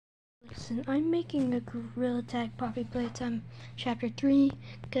Listen, I'm making a Gorilla Tag Poppy Playtime Chapter 3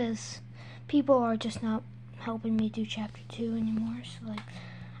 because people are just not helping me do Chapter 2 anymore. So, like,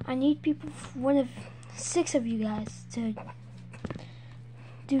 I need people, one of 6 of you guys to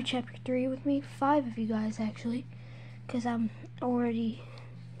do Chapter 3 with me. 5 of you guys, actually, because I'm already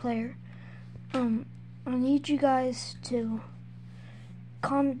player. I need you guys to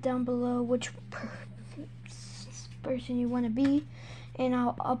comment down below which person you want to be, and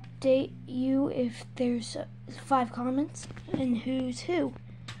I'll update you if there's 5 comments and who's who.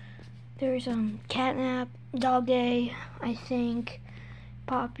 There's Catnap, Dog Day, I think,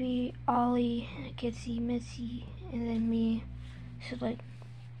 Poppy, Ollie, Kitsy, Missy, and then me. So like,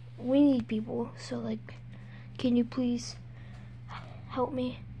 we need people. So like, can you please help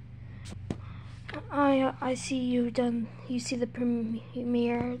me? I see you done. You see the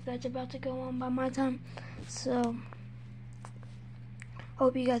premiere that's about to go on by my time. So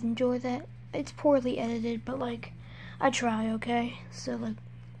hope you guys enjoy that. It's poorly edited, but like, I try. Okay. So like,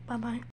 bye bye.